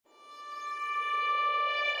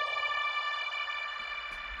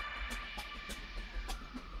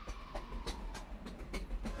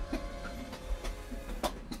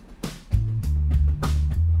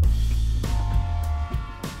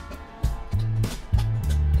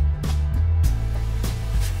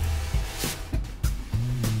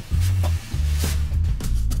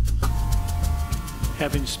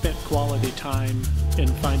Having spent quality time in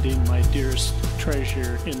finding my dearest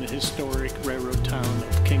treasure in the historic railroad town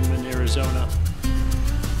of Kingman, Arizona,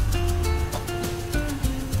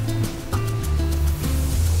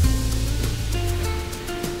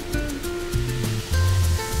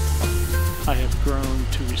 I have grown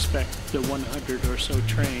to respect the 100 or so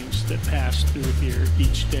trains that pass through here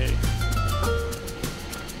each day.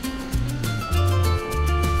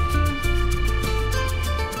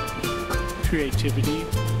 Creativity,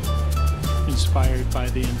 inspired by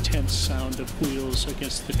the intense sound of wheels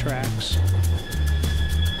against the tracks,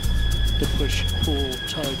 the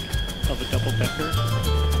push-pull-tug of a double-decker,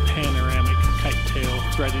 panoramic kite tail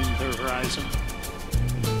threading the horizon,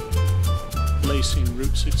 lacing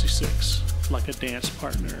Route 66 like a dance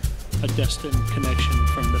partner, a destined connection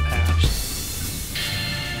from the past.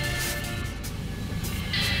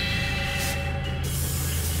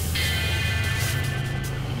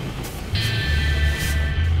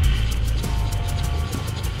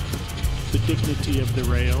 The dignity of the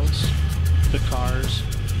rails, the cars,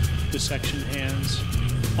 the section hands,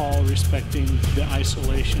 all respecting the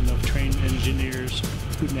isolation of trained engineers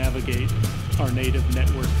who navigate our native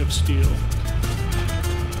network of steel.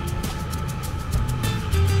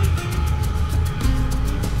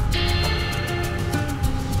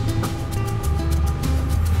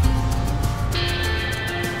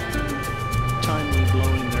 Timely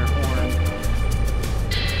blowing their horn,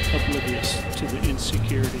 oblivious to the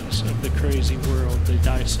insecurities of the crazy world they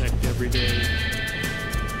dissect every day.